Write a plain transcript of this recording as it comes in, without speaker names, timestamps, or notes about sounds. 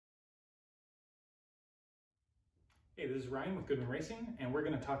Hey, this is Ryan with Goodwin Racing, and we're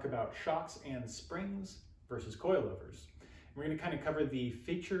going to talk about shocks and springs versus coilovers. We're going to kind of cover the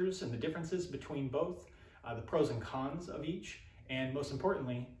features and the differences between both, the pros and cons of each, and most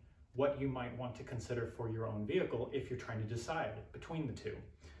importantly, what you might want to consider for your own vehicle if you're trying to decide between the two.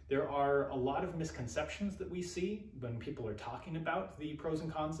 There are a lot of misconceptions that we see when people are talking about the pros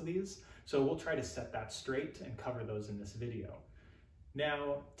and cons of these, so we'll try to set that straight and cover those in this video.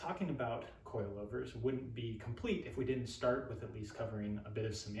 Now, talking about coilovers wouldn't be complete if we didn't start with at least covering a bit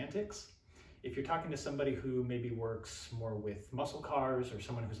of semantics. If you're talking to somebody who maybe works more with muscle cars or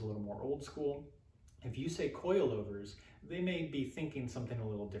someone who's a little more old school, if you say coilovers, they may be thinking something a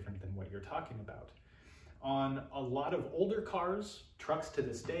little different than what you're talking about. On a lot of older cars, trucks to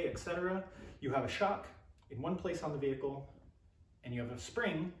this day, etc., you have a shock in one place on the vehicle and you have a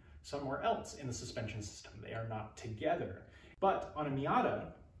spring somewhere else in the suspension system. They are not together. But on a Miata,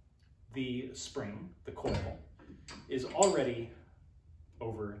 the spring, the coil, is already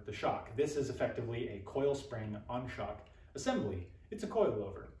over the shock. This is effectively a coil spring on shock assembly. It's a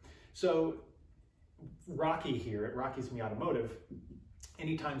coilover. So Rocky here at Rocky's Miatomotive,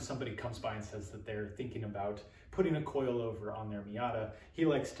 anytime somebody comes by and says that they're thinking about putting a coilover on their Miata, he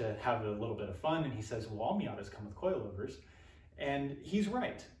likes to have a little bit of fun and he says, well, all Miatas come with coilovers. And he's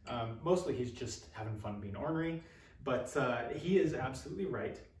right. Mostly he's just having fun being ornery. But he is absolutely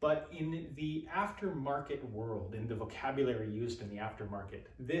right. But in the aftermarket world, in the vocabulary used in the aftermarket,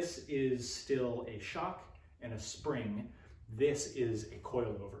 this is still a shock and a spring. This is a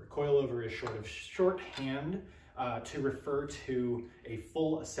coilover. Coilover is shorthand to refer to a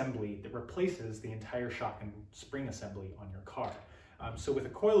full assembly that replaces the entire shock and spring assembly on your car. So with a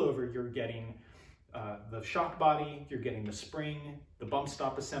coilover, you're getting the shock body, you're getting the spring, the bump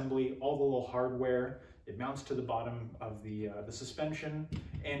stop assembly, all the little hardware. It mounts to the bottom of the suspension,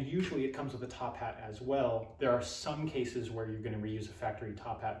 and usually it comes with a top hat as well. There are some cases where you're going to reuse a factory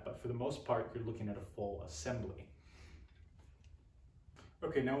top hat, but for the most part, you're looking at a full assembly.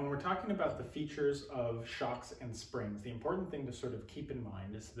 Okay, now when we're talking about the features of shocks and springs, the important thing to sort of keep in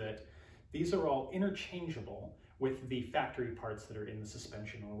mind is that these are all interchangeable with the factory parts that are in the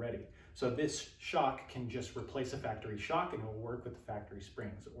suspension already. So this shock can just replace a factory shock and it will work with the factory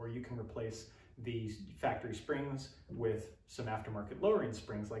springs, or you can replace the factory springs with some aftermarket lowering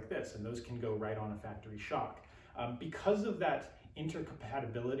springs like this, and those can go right on a factory shock. Because of that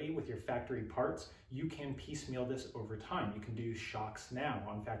intercompatibility with your factory parts, you can piecemeal this over time. You can do shocks now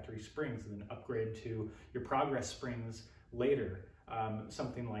on factory springs and then upgrade to your progress springs later,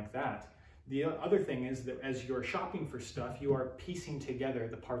 something like that. The other thing is that as you're shopping for stuff, you are piecing together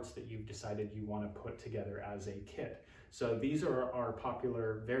the parts that you've decided you want to put together as a kit. So these are our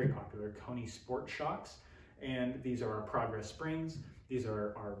popular, very popular Koni Sport shocks, and these are our progress springs. These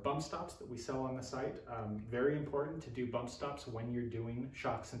are our bump stops that we sell on the site. Very important to do bump stops when you're doing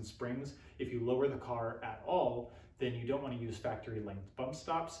shocks and springs. If you lower the car at all, then you don't want to use factory length bump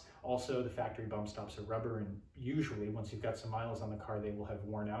stops. Also, the factory bump stops are rubber, and usually once you've got some miles on the car, they will have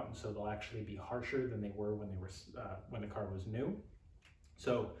worn out, and so they'll actually be harsher than they were when the car was new.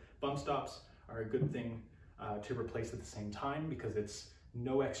 So bump stops are a good thing to replace at the same time, because it's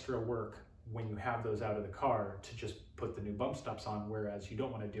no extra work when you have those out of the car to just put the new bump stops on, whereas you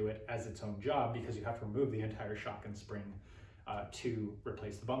don't want to do it as its own job because you have to remove the entire shock and spring to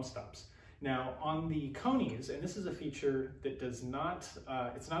replace the bump stops. Now on the Konis, and this is a feature that does not,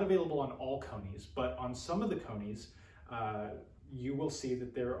 it's not available on all Konis, but on some of the Konis, you will see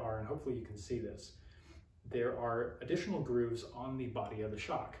that there are, and hopefully you can see this, there are additional grooves on the body of the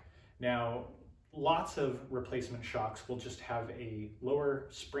shock. Now, lots of replacement shocks will just have a lower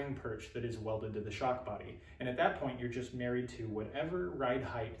spring perch that is welded to the shock body. And at that point, you're just married to whatever ride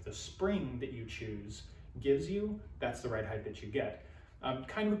height the spring that you choose gives you, that's the ride height that you get.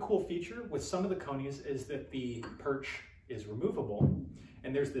 Kind of a cool feature with some of the Konis is that the perch is removable,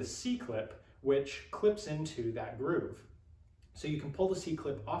 and there's this C-clip which clips into that groove. So you can pull the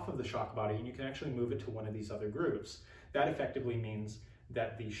C-clip off of the shock body and you can actually move it to one of these other grooves. That effectively means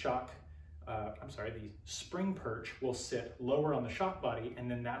that the the spring perch will sit lower on the shock body, and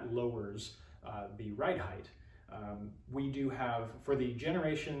then that lowers the ride height. We do have, for the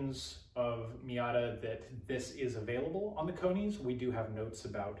generations of Miata that this is available on the Konis, we do have notes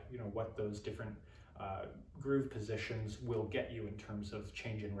about what those different groove positions will get you in terms of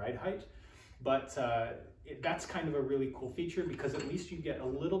change in ride height. But that's kind of a really cool feature, because at least you get a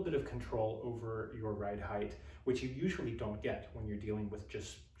little bit of control over your ride height, which you usually don't get when you're dealing with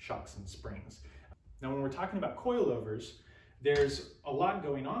just shocks and springs. Now, when we're talking about coilovers, there's a lot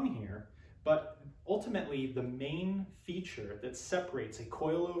going on here, but ultimately the main feature that separates a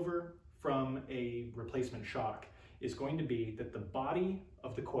coilover from a replacement shock is going to be that the body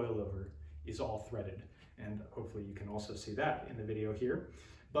of the coilover is all threaded. And hopefully you can also see that in the video here.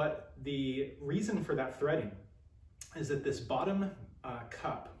 But the reason for that threading is that this bottom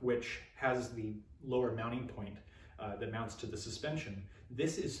cup, which has the lower mounting point that mounts to the suspension,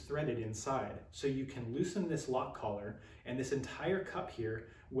 this is threaded inside. So you can loosen this lock collar and this entire cup here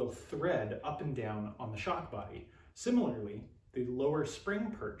will thread up and down on the shock body. Similarly, the lower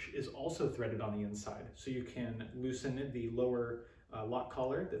spring perch is also threaded on the inside. So you can loosen the lower lock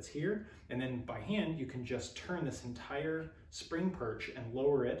collar that's here, and then by hand you can just turn this entire spring perch and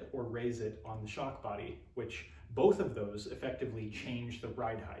lower it or raise it on the shock body, which both of those effectively change the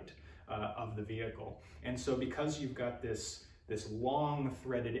ride height of the vehicle. And so because you've got this long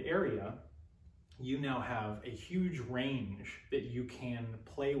threaded area, you now have a huge range that you can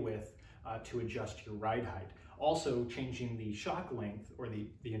play with to adjust your ride height. Also, changing the shock length, or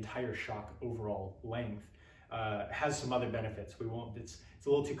the entire shock overall length, has some other benefits. It's a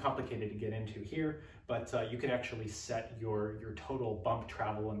little too complicated to get into here, but you can actually set your total bump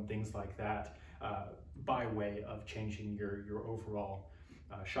travel and things like that by way of changing your overall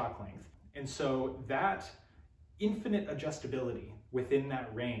shock length. And so that infinite adjustability within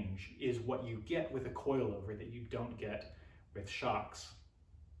that range is what you get with a coilover that you don't get with shocks.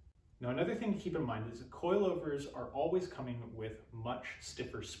 Now, another thing to keep in mind is that coilovers are always coming with much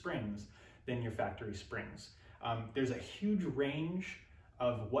stiffer springs than your factory springs. There's a huge range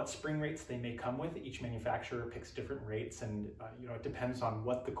of what spring rates they may come with. Each manufacturer picks different rates, and it depends on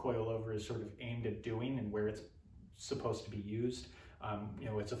what the coilover is sort of aimed at doing and where it's supposed to be used.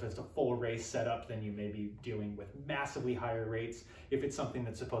 If it's a full race setup, then you may be dealing with massively higher rates. If it's something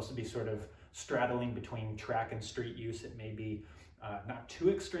that's supposed to be sort of straddling between track and street use, it may be not too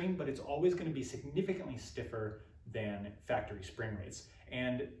extreme, but it's always going to be significantly stiffer than factory spring rates.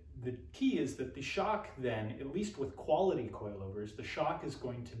 And the key is that the shock then, at least with quality coilovers, the shock is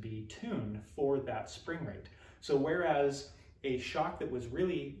going to be tuned for that spring rate. So whereas a shock that was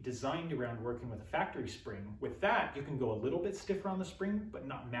really designed around working with a factory spring, with that you can go a little bit stiffer on the spring, but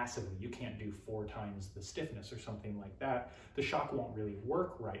not massively. You can't do 4 times the stiffness or something like that. The shock won't really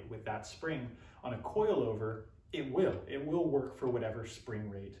work right with that spring. On a coilover, it will work for whatever spring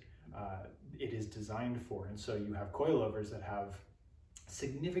rate it is designed for. And so you have coilovers that have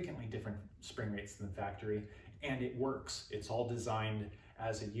significantly different spring rates than the factory, and it works. It's all designed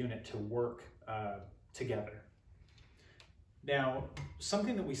as a unit to work together. Now,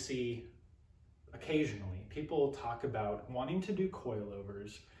 something that we see occasionally, people talk about wanting to do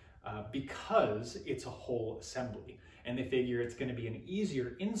coilovers because it's a whole assembly, and they figure it's going to be an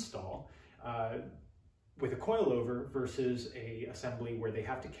easier install with a coilover versus a assembly where they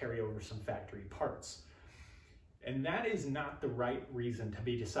have to carry over some factory parts. And that is not the right reason to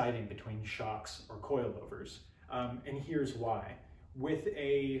be deciding between shocks or coilovers. And here's why. With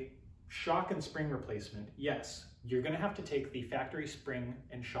a shock and spring replacement, yes, you're going to have to take the factory spring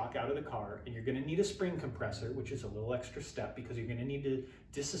and shock out of the car, and you're going to need a spring compressor, which is a little extra step because you're going to need to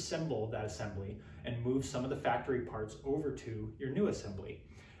disassemble that assembly and move some of the factory parts over to your new assembly.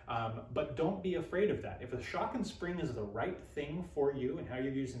 But don't be afraid of that. If a shock and spring is the right thing for you and how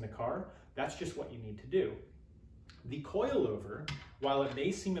you're using the car, that's just what you need to do. The coilover, while it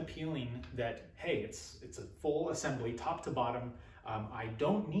may seem appealing that, hey, it's a full assembly, top to bottom, I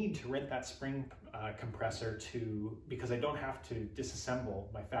don't need to rent that spring compressor because I don't have to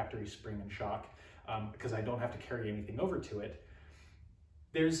disassemble my factory spring and shock because I don't have to carry anything over to it.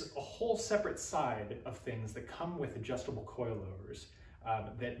 There's a whole separate side of things that come with adjustable coilovers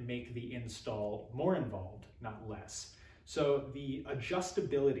that make the install more involved, not less. So the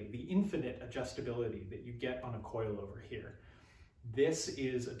adjustability, the infinite adjustability that you get on a coilover here, this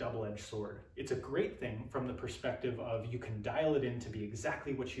is a double-edged sword. It's a great thing from the perspective of you can dial it in to be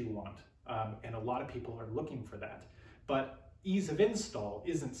exactly what you want, and a lot of people are looking for that. But ease of install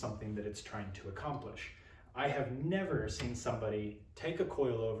isn't something that it's trying to accomplish. I have never seen somebody take a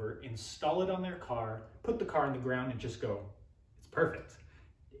coilover, install it on their car, put the car on the ground and just go, it's perfect.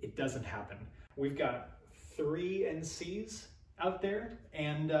 It doesn't happen. We've got 3 NCs out there,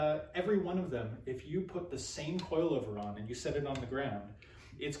 and every one of them, if you put the same coilover on and you set it on the ground,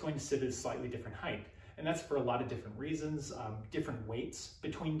 it's going to sit at a slightly different height. And that's for a lot of different reasons, different weights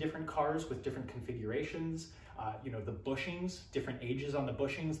between different cars with different configurations, the bushings, different ages on the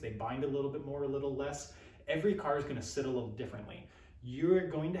bushings, they bind a little bit more, a little less. Every car is going to sit a little differently. You're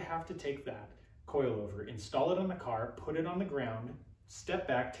going to have to take that coilover, install it on the car, put it on the ground, step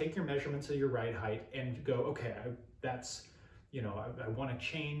back, take your measurements of your ride height, and go, okay, I want to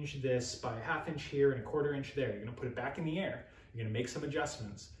change this by a ½ inch here and a ¼ inch there. You're going to put it back in the air. You're going to make some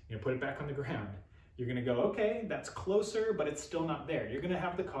adjustments. You're going to put it back on the ground. You're gonna go, okay, that's closer, but it's still not there. You're gonna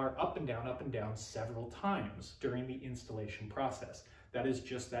have the car up and down several times during the installation process. That is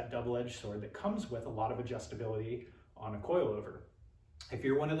just that double-edged sword that comes with a lot of adjustability on a coilover. If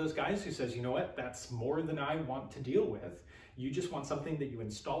you're one of those guys who says, you know what, that's more than I want to deal with, you just want something that you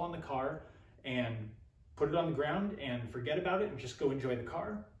install on the car and put it on the ground and forget about it and just go enjoy the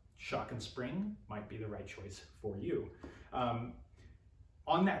car, shock and spring might be the right choice for you.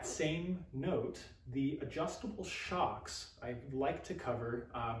 On that same note, the adjustable shocks I like to cover.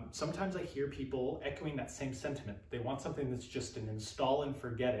 Sometimes I hear people echoing that same sentiment. They want something that's just an install and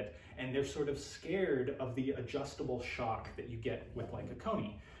forget it, and they're sort of scared of the adjustable shock that you get with like a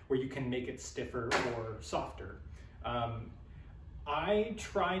Coney, where you can make it stiffer or softer. I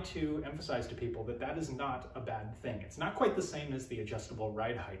try to emphasize to people that that is not a bad thing. It's not quite the same as the adjustable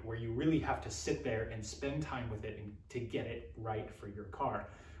ride height, where you really have to sit there and spend time with it to get it right for your car.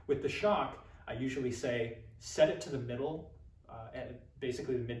 With the shock, I usually say set it to the middle, at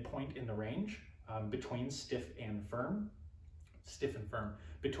basically the midpoint in the range, between stiff and firm,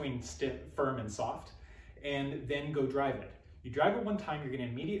 between firm and soft, and then go drive it. You drive it one time, you're going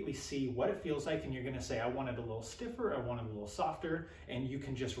to immediately see what it feels like, and you're going to say, I want it a little stiffer, I want it a little softer, and you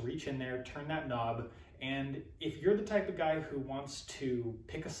can just reach in there, turn that knob, and if you're the type of guy who wants to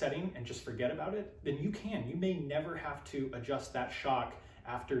pick a setting and just forget about it, then you can. You may never have to adjust that shock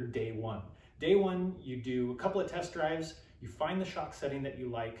after day one. Day one, you do a couple of test drives, you find the shock setting that you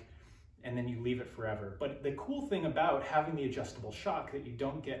like, and then you leave it forever. But the cool thing about having the adjustable shock that you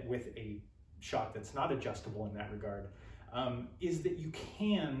don't get with a shock that's not adjustable in that regard, is that you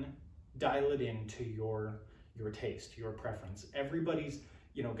can dial it into your taste, your preference. Everybody's,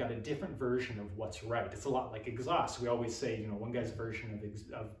 got a different version of what's right. It's a lot like exhaust. We always say, one guy's version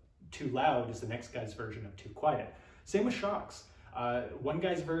of too loud is the next guy's version of too quiet. Same with shocks. One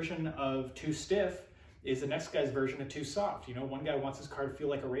guy's version of too stiff is the next guy's version of too soft. One guy wants his car to feel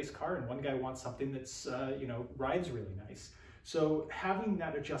like a race car, and one guy wants something that's, rides really nice. So having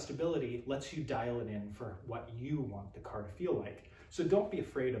that adjustability lets you dial it in for what you want the car to feel like. So don't be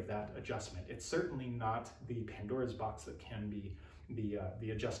afraid of that adjustment. It's certainly not the Pandora's box that can be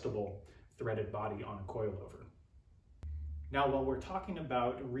the adjustable threaded body on a coilover. Now, while we're talking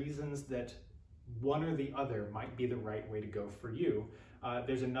about reasons that one or the other might be the right way to go for you,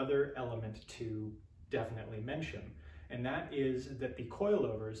 there's another element to definitely mention, and that is that the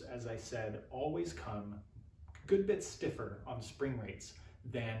coilovers, as I said, always come good bit stiffer on spring rates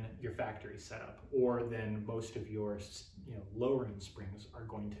than your factory setup, or than most of your lowering springs are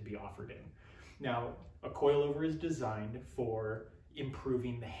going to be offered in. Now, a coilover is designed for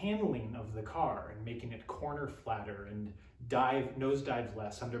improving the handling of the car and making it corner flatter and nosedive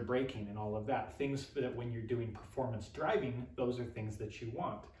less under braking and all of that. Things that when you're doing performance driving, those are things that you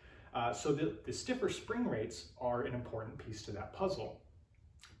want. So the stiffer spring rates are an important piece to that puzzle.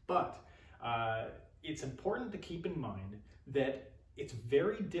 But it's important to keep in mind that it's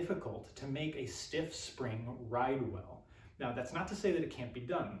very difficult to make a stiff spring ride well. Now, that's not to say that it can't be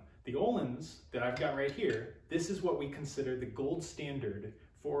done. The Öhlins that I've got right here, this is what we consider the gold standard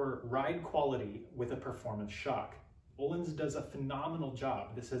for ride quality with a performance shock. Öhlins does a phenomenal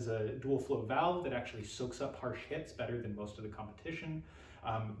job. This is a dual flow valve that actually soaks up harsh hits better than most of the competition.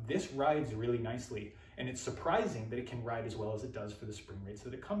 This rides really nicely, and it's surprising that it can ride as well as it does for the spring rates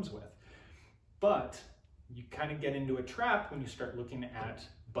that it comes with. But you kind of get into a trap when you start looking at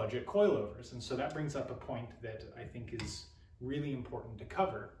budget coilovers. And so that brings up a point that I think is really important to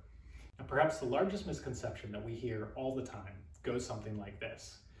cover. And perhaps the largest misconception that we hear all the time goes something like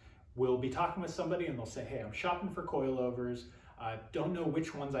this. We'll be talking with somebody and they'll say, hey, I'm shopping for coilovers, don't know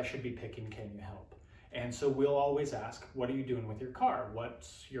which ones I should be picking, can you help? And so we'll always ask, what are you doing with your car?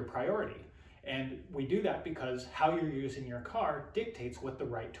 What's your priority? And we do that because how you're using your car dictates what the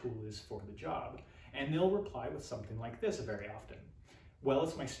right tool is for the job. And they'll reply with something like this very often. Well,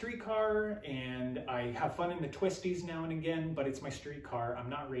 it's my street car and I have fun in the twisties now and again, but it's my street car. I'm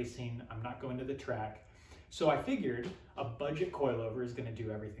not racing, I'm not going to the track. So I figured a budget coilover is going to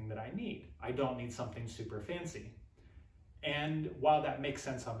do everything that I need. I don't need something super fancy. And while that makes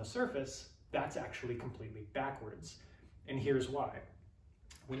sense on the surface, that's actually completely backwards. And here's why.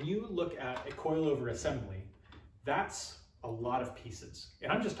 When you look at a coilover assembly, that's a lot of pieces.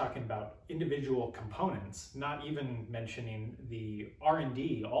 And I'm just talking about individual components, not even mentioning the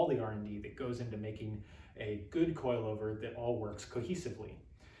R&D, all the R&D that goes into making a good coilover that all works cohesively.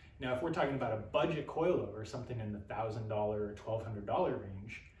 Now, if we're talking about a budget coilover, something in the $1,000 or $1,200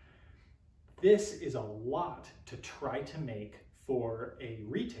 range, this is a lot to try to make for a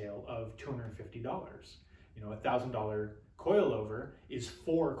retail of $250. A $1,000 coilover is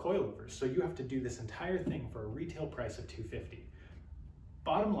 4 coilovers. So you have to do this entire thing for a retail price of $250.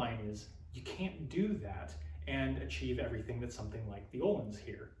 Bottom line is, you can't do that and achieve everything that something like the Öhlins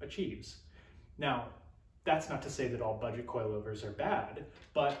here achieves. Now, that's not to say that all budget coilovers are bad,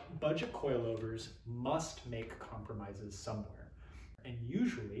 but budget coilovers must make compromises somewhere. And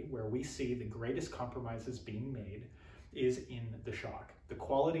usually where we see the greatest compromises being made is in the shock. The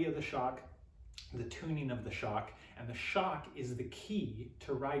quality of the shock, the tuning of the shock, and the shock is the key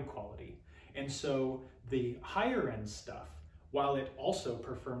to ride quality. And so the higher end stuff, while it also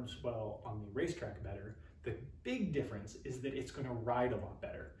performs well on the racetrack better, the big difference is that it's going to ride a lot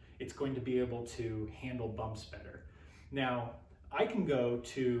better. It's going to be able to handle bumps better. Now, I can go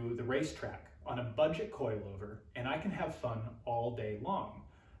to the racetrack on a budget coilover and I can have fun all day long.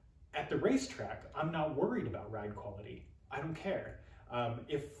 At the racetrack, I'm not worried about ride quality. I don't care.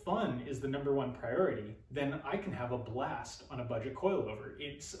 If fun is the #1 priority, then I can have a blast on a budget coilover.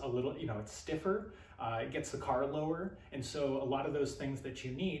 It's a little, it's stiffer, it gets the car lower, and so a lot of those things that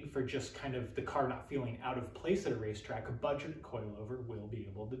you need for just kind of the car not feeling out of place at a racetrack, a budget coilover will be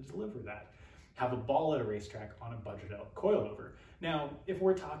able to deliver that. Have a ball at a racetrack on a budget coilover. Now, if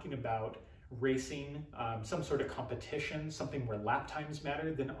we're talking about racing, some sort of competition, something where lap times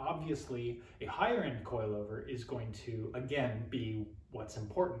matter, then obviously a higher end coilover is going to, again, be what's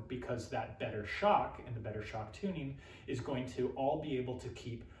important, because that better shock and the better shock tuning is going to all be able to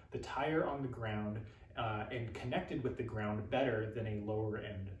keep the tire on the ground and connected with the ground better than a lower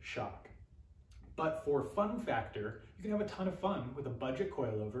end shock. But for fun factor, you can have a ton of fun with a budget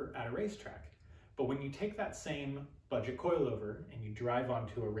coilover at a racetrack. But when you take that same budget coilover and you drive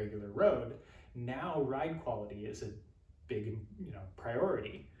onto a regular road, now ride quality is a big,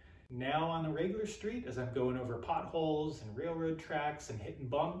 priority. Now on the regular street, as I'm going over potholes and railroad tracks and hitting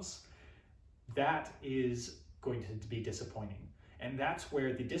bumps, that is going to be disappointing. And that's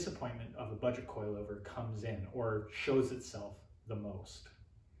where the disappointment of a budget coilover comes in, or shows itself the most.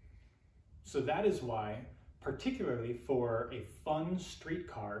 So that is why, particularly for a fun street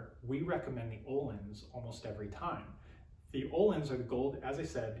car, we recommend the Öhlins almost every time. The Öhlins are the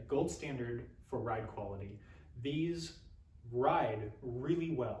gold standard for ride quality. These ride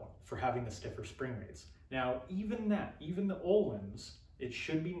really well for having the stiffer spring rates. Now, even the Öhlins, it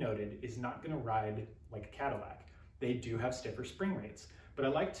should be noted, is not going to ride like a Cadillac. They do have stiffer spring rates, but I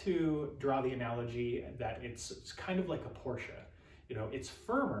like to draw the analogy that it's kind of like a Porsche. It's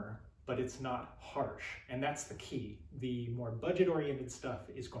firmer, but it's not harsh, and that's the key. The more budget-oriented stuff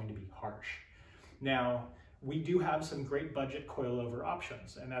is going to be harsh. Now, we do have some great budget coilover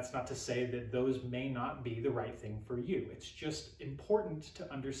options, and that's not to say that those may not be the right thing for you. It's just important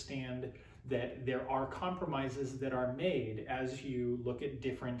to understand that there are compromises that are made as you look at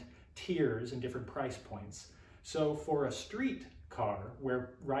different tiers and different price points. So for a street car,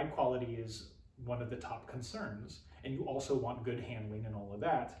 where ride quality is one of the top concerns, and you also want good handling and all of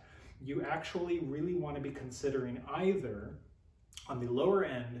that, you actually really want to be considering either on the lower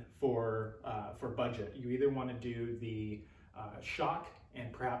end for budget, you either want to do the shock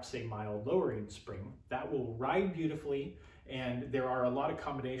and perhaps a mild lowering spring. That will ride beautifully, and there are a lot of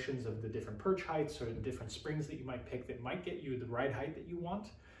combinations of the different perch heights or the different springs that you might pick that might get you the ride height that you want.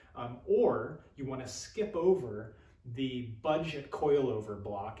 Or you want to skip over the budget coilover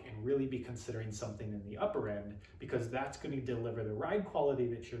block and really be considering something in the upper end, because that's going to deliver the ride quality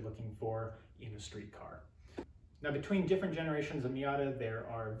that you're looking for in a street car. Now, between different generations of Miata, there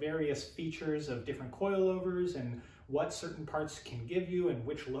are various features of different coilovers and what certain parts can give you and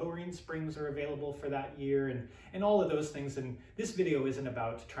which lowering springs are available for that year and all of those things. And this video isn't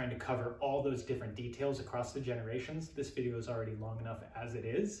about trying to cover all those different details across the generations. This video is already long enough as it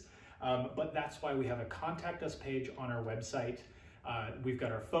is. But that's why we have a contact us page on our website. We've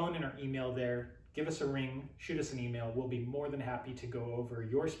got our phone and our email there. Give us a ring, shoot us an email. We'll be more than happy to go over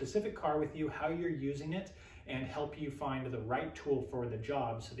your specific car with you, how you're using it, and help you find the right tool for the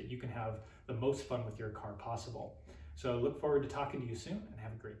job so that you can have the most fun with your car possible. So look forward to talking to you soon, and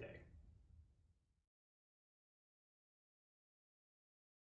have a great day.